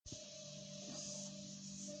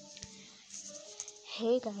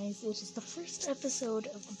Hey guys, it is the first episode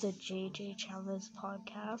of the JJ Chavez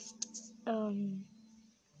podcast.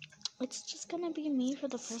 It's just gonna be me for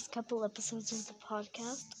the first couple episodes of the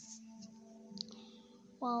podcast.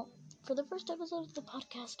 Well, for the first episode of the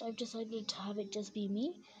podcast, I've decided to have it just be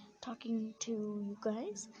me talking to you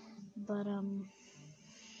guys, but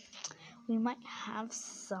we might have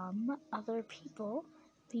some other people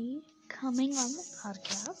be coming on the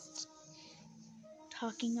podcast,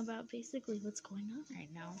 talking about basically what's going on right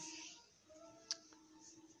now.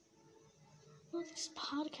 Well, these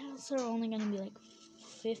podcasts are only going to be like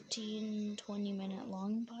 15-20 minute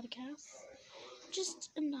long podcasts. Just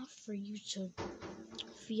enough for you to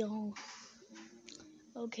feel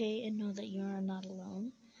okay and know that you are not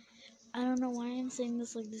alone. I don't know why I'm saying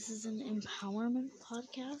this like this is an empowerment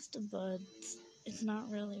podcast, but it's not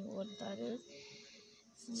really what that is.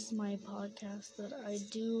 This is my podcast that I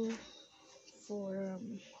do for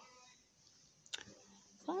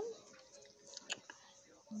fun.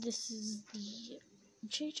 This is the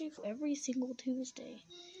JJ for every single Tuesday.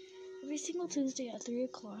 Every single Tuesday at 3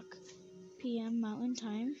 o'clock p.m. Mountain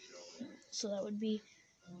Time. So that would be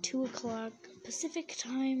 2 o'clock Pacific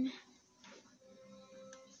Time,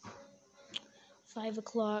 5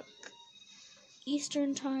 o'clock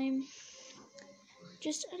Eastern Time.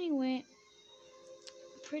 Just anyway,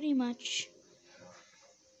 pretty much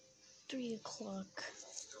 3 o'clock.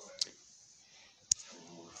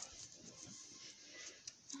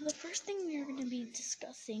 Now, the first thing we are going to be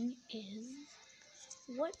discussing is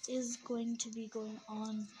what is going to be going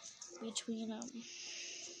on between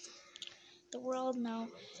the world now.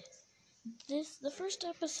 The first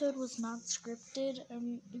episode was not scripted,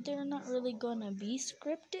 and they're not really gonna be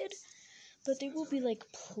scripted, but they will be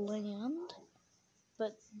like planned.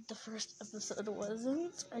 But the first episode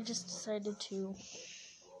wasn't. I just decided to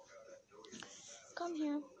come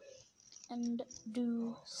here and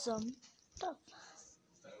do some stuff.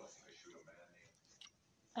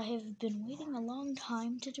 I have been waiting a long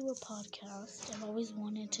time to do a podcast. I've always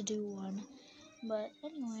wanted to do one. But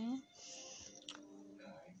anyway,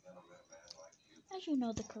 as you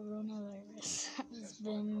know, the coronavirus has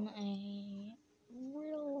been a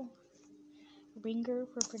real ringer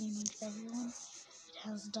for pretty much everyone. It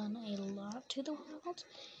has done a lot to the world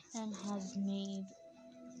and has made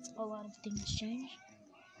a lot of things change.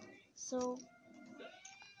 So,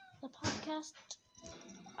 the podcast,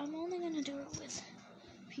 I'm only going to do it with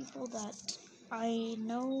people that I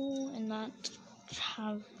know and that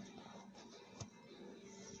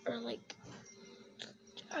are like,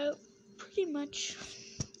 pretty much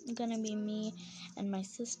gonna be me and my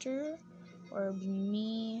sister, or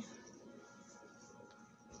me,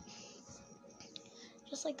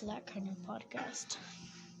 just like that kind of podcast.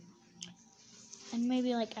 And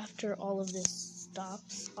maybe like after all of this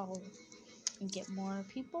stops, I'll get more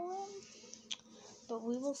people in, but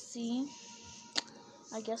we will see.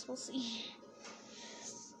 I guess we'll see.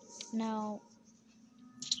 Now,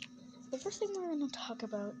 the first thing we're going to talk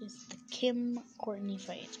about is the Kim-Kourtney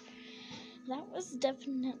fight. That was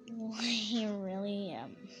definitely really,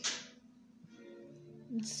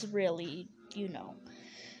 it's really,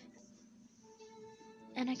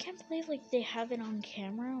 And I can't believe, like, they have it on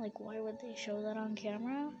camera. Like, why would they show that on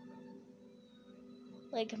camera?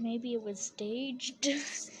 Like, maybe it was staged.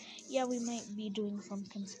 Yeah, we might be doing some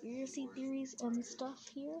conspiracy theories and stuff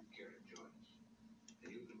here.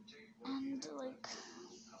 And, like,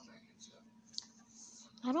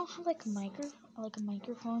 I don't have, like, a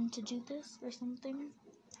microphone to do this or something.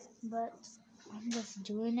 But I'm just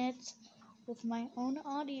doing it with my own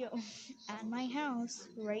audio at my house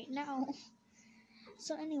right now.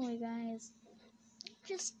 So anyway, guys,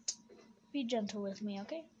 just be gentle with me,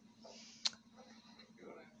 okay?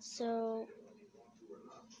 So,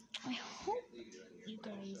 I hope you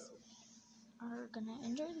guys are gonna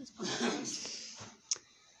enjoy this podcast.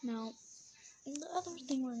 Now, the other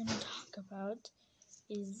thing we're gonna talk about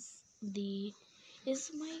is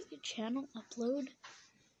my channel upload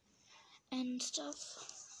and stuff.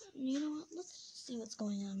 You know what? Let's see what's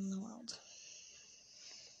going on in the world.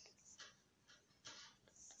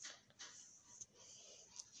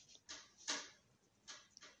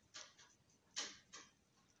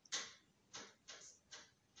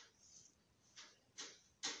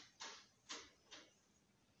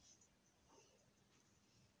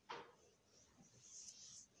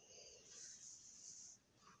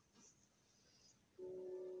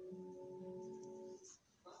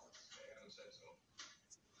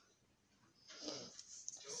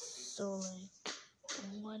 So, like,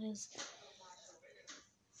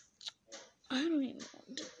 I don't even know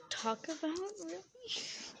what to talk about, really.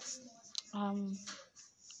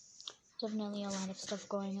 definitely a lot of stuff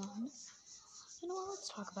going on. You know what? Let's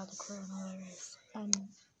talk about the coronavirus.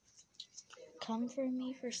 Come for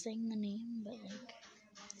me for saying the name, but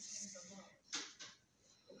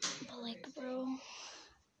bro,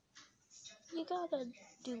 you gotta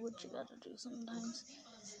do what you gotta do sometimes.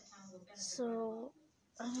 So,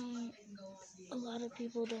 a lot of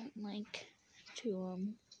people don't like to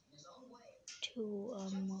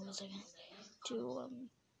what was I gonna, to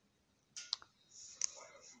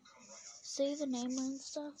say the name and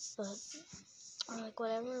stuff, but, or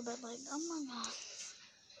whatever, but I'm not gonna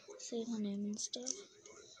say the name and stuff.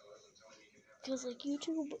 Because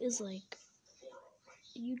YouTube's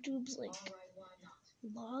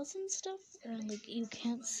laws and stuff, or you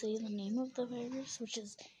can't say the name of the virus, which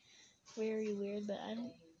is very weird, but I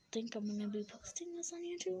don't think I'm gonna be posting this on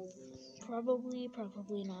YouTube.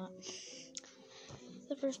 Probably not.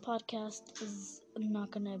 The first podcast is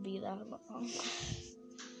not gonna be that long.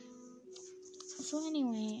 So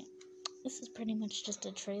anyway, this is pretty much just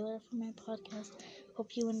a trailer for my podcast.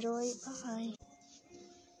 Hope you enjoy. Bye.